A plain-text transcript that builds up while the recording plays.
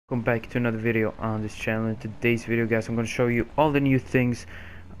Welcome back to another video on this channel. In today's video, guys, I'm going to show you all the new things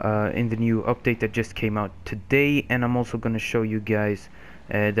in the new update that just came out today, and I'm also going to show you guys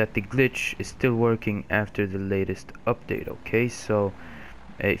that the glitch is still working after the latest update. Okay, so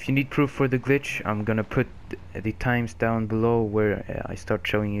if you need proof for the glitch, I'm going to put the times down below where I start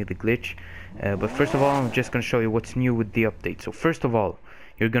showing you the glitch. But first of all, I'm just going to show you what's new with the update. So first of all,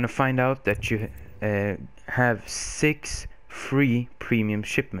 you're going to find out that you have 6 free premium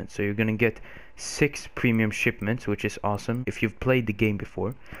shipments. So you're gonna get 6 premium shipments, which is awesome. If you've played the game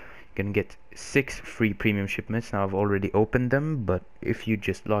before, you're gonna get 6 free premium shipments. Now I've already opened them, but if you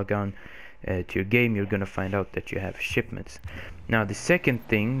just log on to your game, you're gonna find out that you have shipments. Now the second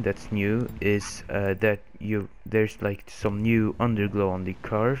thing that's new is that there's like some new underglow on the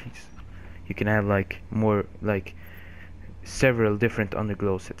car. You can have like several different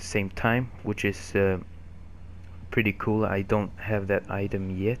underglows at the same time, which is pretty cool. I don't have that item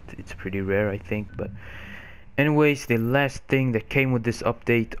yet. It's pretty rare, I think. But anyways, the last thing that came with this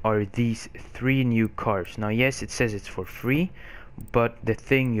update are these 3 new cars. Now yes, it says it's for free, but the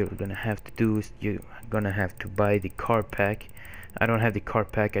thing you're gonna have to do is you're gonna have to buy the car pack. I don't have the car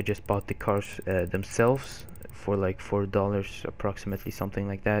pack. I just bought the cars themselves for like $4 approximately, something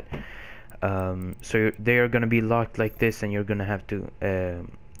like that. So they are gonna be locked like this, and you're gonna have to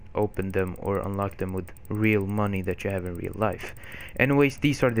open them or unlock them with real money that you have in real life. Anyways,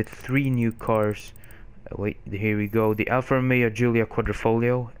 these are the 3 new cars. Wait, here we go. The Alfa Romeo Giulia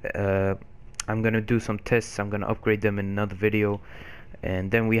Quadrifoglio. I'm gonna do some tests. I'm gonna upgrade them in another video. And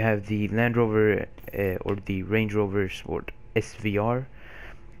then we have the Land Rover or the Range Rover Sport SVR,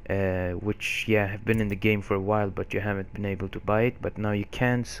 which have been in the game for a while, but you haven't been able to buy it, but now you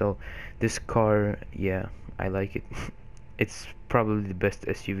can. So this car, I like it. It's probably the best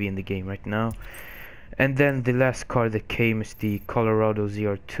SUV in the game right now. And then the last car that came is the Colorado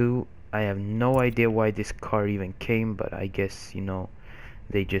ZR2. I have no idea why this car even came, but I guess, you know,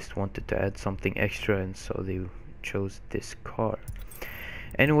 they just wanted to add something extra, and so they chose this car.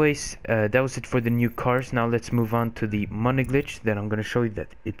 Anyways, that was it for the new cars. Now let's move on to the money glitch. Then I'm gonna show you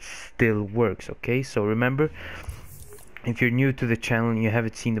that it still works. Okay, so remember, if you're new to the channel and you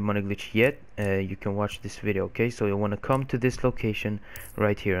haven't seen the money glitch yet, you can watch this video. Okay, so you want to come to this location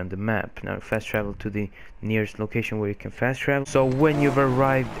right here on the map. Now fast travel to the nearest location where you can fast travel. So when you've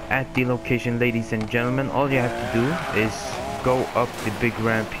arrived at the location, ladies and gentlemen, all you have to do is go up the big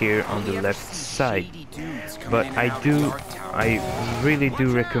ramp here on the left side. But I really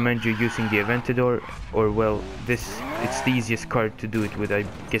do recommend you using the Aventador, or well, it's the easiest card to do it with. I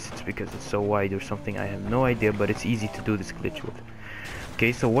guess it's because it's so wide or something, I have no idea, but it's easy to do this glitch with.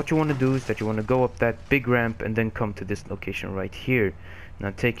 Okay, so what you want to do is that you want to go up that big ramp and then come to this location right here.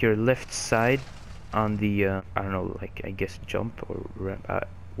 Now take your left side on the I don't know, like I guess jump or ramp,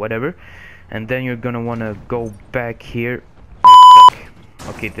 whatever, and then you're gonna want to go back here.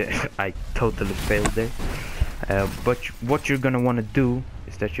 Okay, I totally failed there. But what you're gonna want to do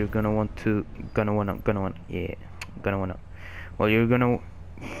is that you're gonna want you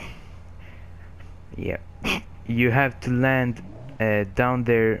have to land down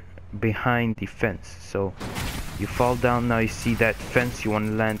there behind the fence. So you fall down. Now you see that fence, you want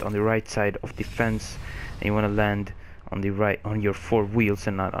to land on the right side of the fence, and you want to land on the right, on your 4 wheels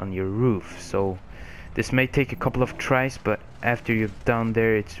and not on your roof. So this may take a couple of tries, but after you're down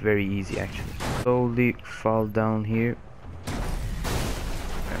there, it's very easy actually. Slowly fall down here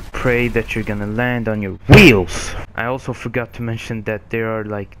and pray that you're gonna land on your wheels. I also forgot to mention that there are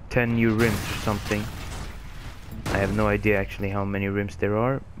like 10 new rims or something. I have no idea actually how many rims there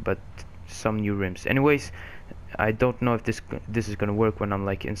are, but some new rims. Anyways, I don't know if this is gonna work when I'm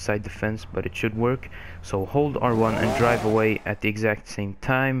like inside the fence, but it should work. So hold R1 and drive away at the exact same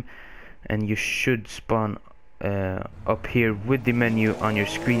time, and you should spawn up here with the menu on your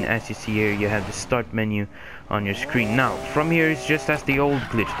screen. As you see here, you have the start menu on your screen. Now from here, it's just as the old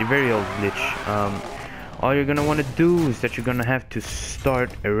glitch, the very old glitch. All you're gonna want to do is that you're gonna have to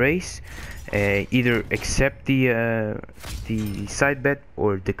start a race, either accept the side bet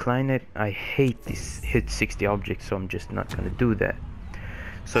or decline it. I hate this hit 60 objects, so I'm just not gonna do that.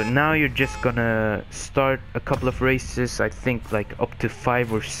 So now you're just gonna start a couple of races. I think like up to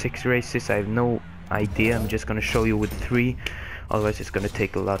 5 or 6 races. I have no idea. I'm just gonna show you with 3. Otherwise it's gonna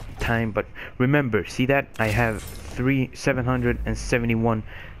take a lot of time. But remember, see that I have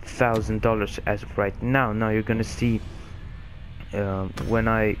 $771,000 as of right now. Now you're gonna see when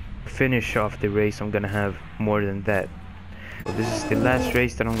I finish off the race, I'm gonna have more than that. So this is the last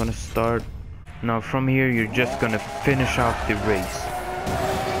race that I'm gonna start. Now from here, you're just gonna finish off the race.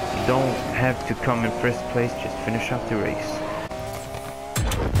 You don't have to come in first place, just finish off the race.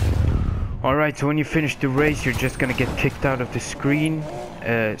 Alright, so when you finish the race, you're just gonna get kicked out of the screen.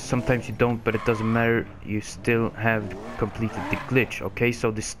 Sometimes you don't, but it doesn't matter. You still have completed the glitch, okay? So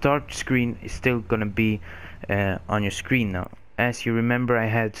the start screen is still gonna be on your screen now. As you remember, I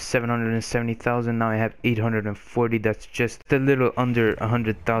had 770,000, now I have 840. That's just a little under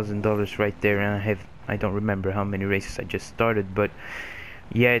 $100,000 right there, and I don't remember how many races I just started, but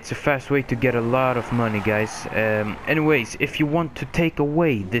yeah, it's a fast way to get a lot of money, guys. Anyways, if you want to take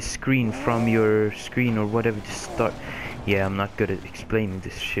away this screen from your screen or whatever to start, yeah, I'm not good at explaining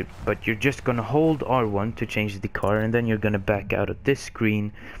this shit, but you're just gonna hold R1 to change the car, and then you're gonna back out of this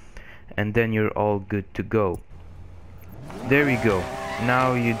screen, and then you're all good to go. There we go.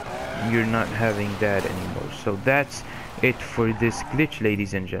 Now you're not having that anymore. So that's it for this glitch,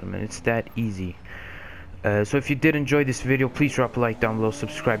 ladies and gentlemen. It's that easy. So if you did enjoy this video, please drop a like down below,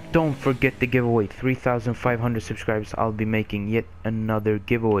 subscribe. Don't forget the giveaway. 3,500 subscribers, I'll be making yet another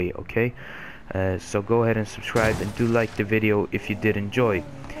giveaway, okay? So go ahead and subscribe, and do like the video if you did enjoy.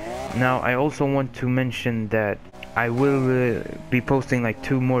 Now I also want to mention that I will be posting like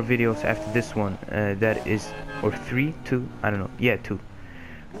 2 more videos after this one, that is, or 3, 2, I don't know, yeah, 2,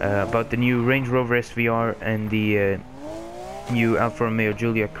 about the new Range Rover SVR and the new Alfa Romeo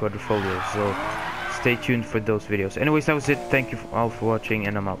Giulia Quadrifoglio. So stay tuned for those videos. Anyways, that was it. Thank you all for watching,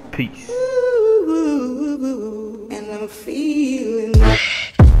 and I'm out. Peace.